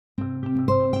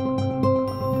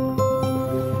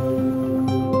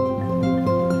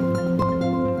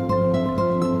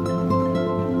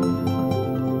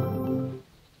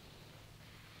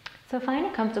find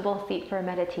a comfortable seat for a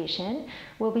meditation.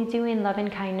 We'll be doing love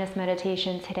and kindness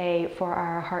meditation today for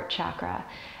our heart chakra.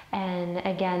 And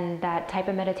again, that type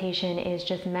of meditation is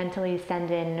just mentally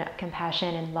sending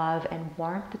compassion and love and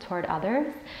warmth toward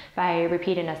others by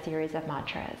repeating a series of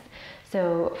mantras.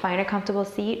 So find a comfortable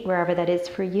seat wherever that is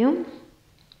for you.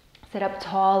 Sit up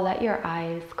tall, let your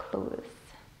eyes close.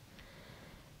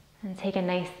 And take a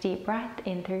nice deep breath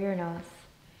in through your nose.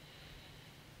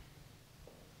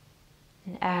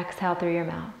 And exhale through your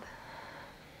mouth.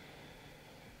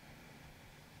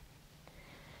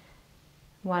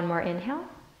 One more inhale.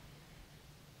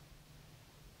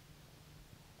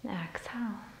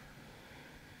 Exhale.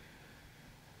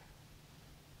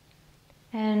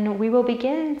 And we will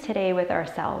begin today with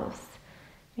ourselves,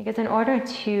 because in order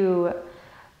to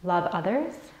love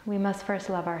others, we must first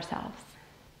love ourselves.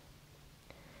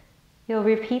 You'll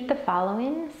repeat the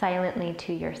following silently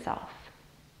to yourself.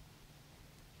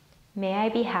 May I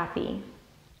be happy.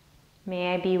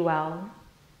 May I be well.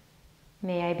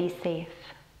 May I be safe.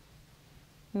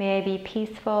 May I be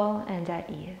peaceful and at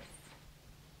ease.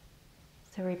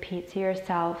 So repeat to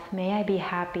yourself, may I be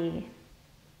happy.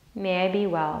 May I be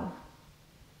well.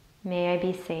 May I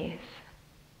be safe.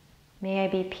 May I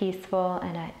be peaceful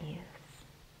and at ease.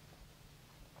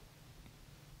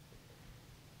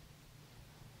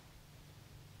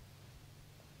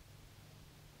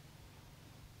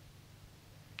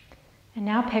 And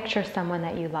now picture someone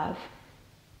that you love.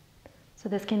 So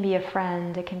this can be a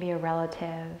friend, it can be a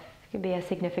relative, it can be a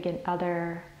significant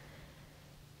other.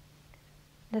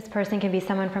 This person can be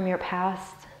someone from your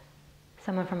past,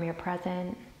 someone from your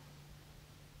present.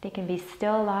 They can be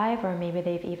still alive, or maybe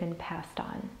they've even passed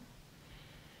on.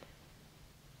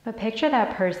 But picture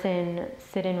that person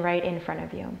sitting right in front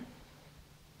of you.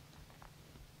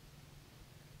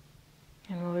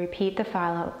 And we'll repeat the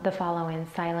following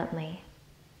silently.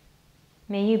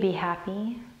 May you be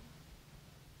happy.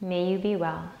 May you be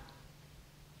well.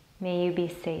 May you be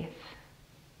safe.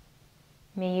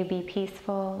 May you be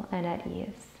peaceful and at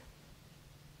ease.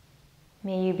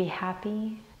 May you be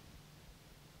happy.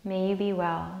 May you be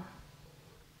well.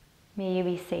 May you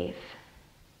be safe.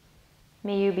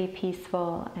 May you be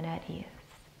peaceful and at ease.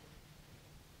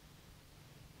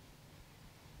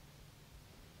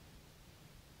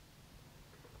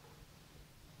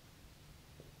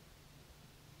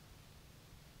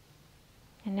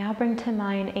 And now bring to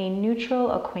mind a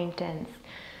neutral acquaintance.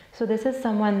 So this is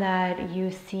someone that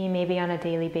you see maybe on a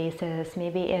daily basis.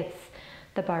 Maybe it's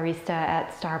the barista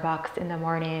at Starbucks in the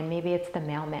morning. Maybe it's the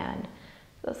mailman.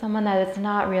 So someone that is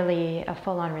not really a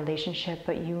full-on relationship,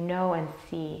 but you know and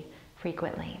see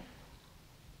frequently.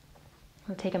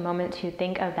 We'll take a moment to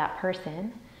think of that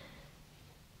person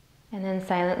and then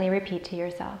silently repeat to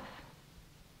yourself.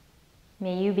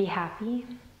 May you be happy.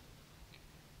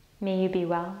 May you be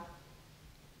well.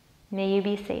 May you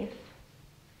be safe.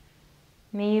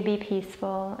 May you be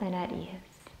peaceful and at ease.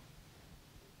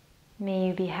 May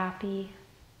you be happy.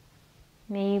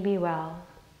 May you be well.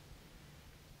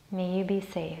 May you be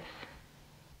safe.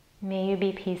 May you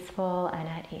be peaceful and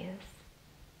at ease.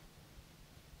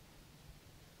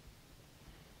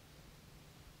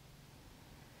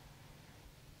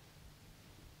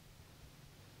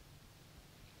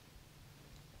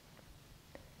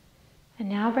 And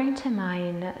now bring to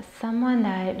mind someone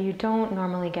that you don't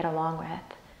normally get along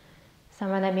with.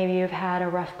 Someone that maybe you've had a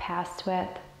rough past with.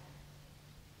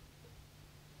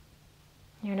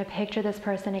 You're going to picture this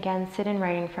person again sitting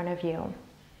right in front of you.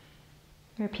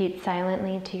 Repeat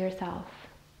silently to yourself.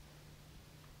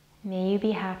 May you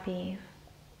be happy.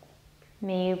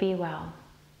 May you be well.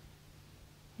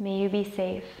 May you be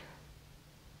safe.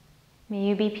 May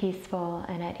you be peaceful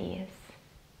and at ease.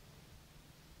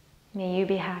 May you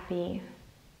be happy.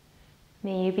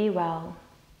 May you be well.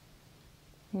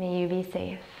 May you be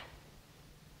safe.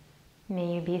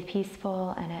 May you be peaceful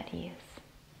and at ease.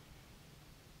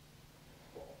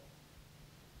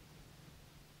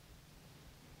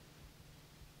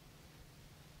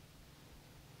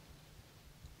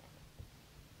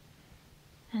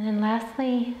 And then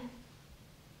lastly,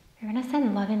 you're going to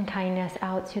send love and kindness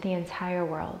out to the entire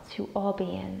world, to all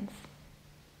beings.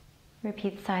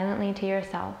 Repeat silently to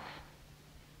yourself.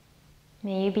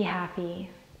 May you be happy.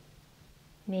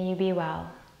 May you be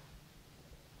well.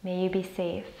 May you be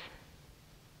safe.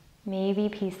 May you be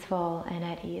peaceful and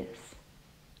at ease.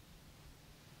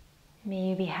 May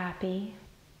you be happy.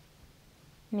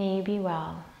 May you be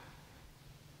well.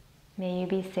 May you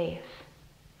be safe.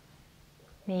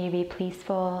 May you be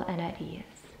peaceful and at ease.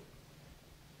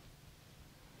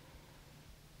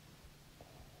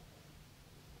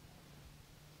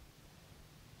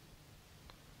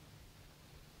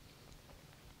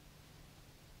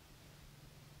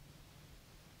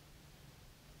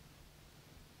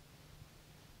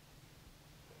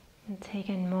 Take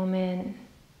a moment,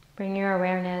 bring your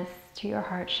awareness to your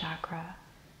heart chakra.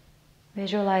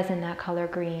 Visualizing that color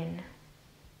green.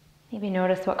 Maybe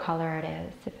notice what color it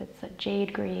is. If it's a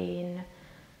jade green,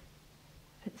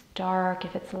 if it's dark,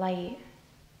 if it's light.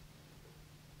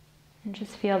 And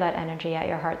just feel that energy at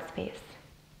your heart space.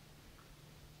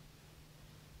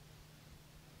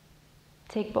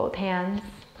 Take both hands,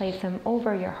 place them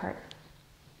over your heart.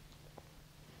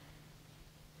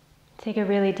 Take a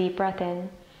really deep breath in.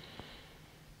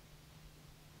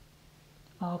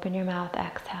 Open your mouth,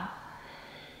 exhale.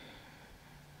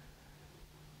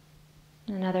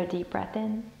 Another deep breath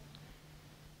in.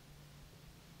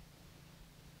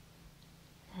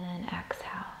 And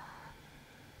exhale.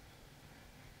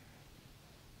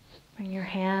 Bring your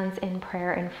hands in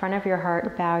prayer in front of your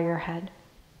heart. Bow your head.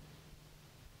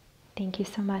 Thank you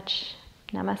so much.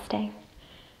 Namaste.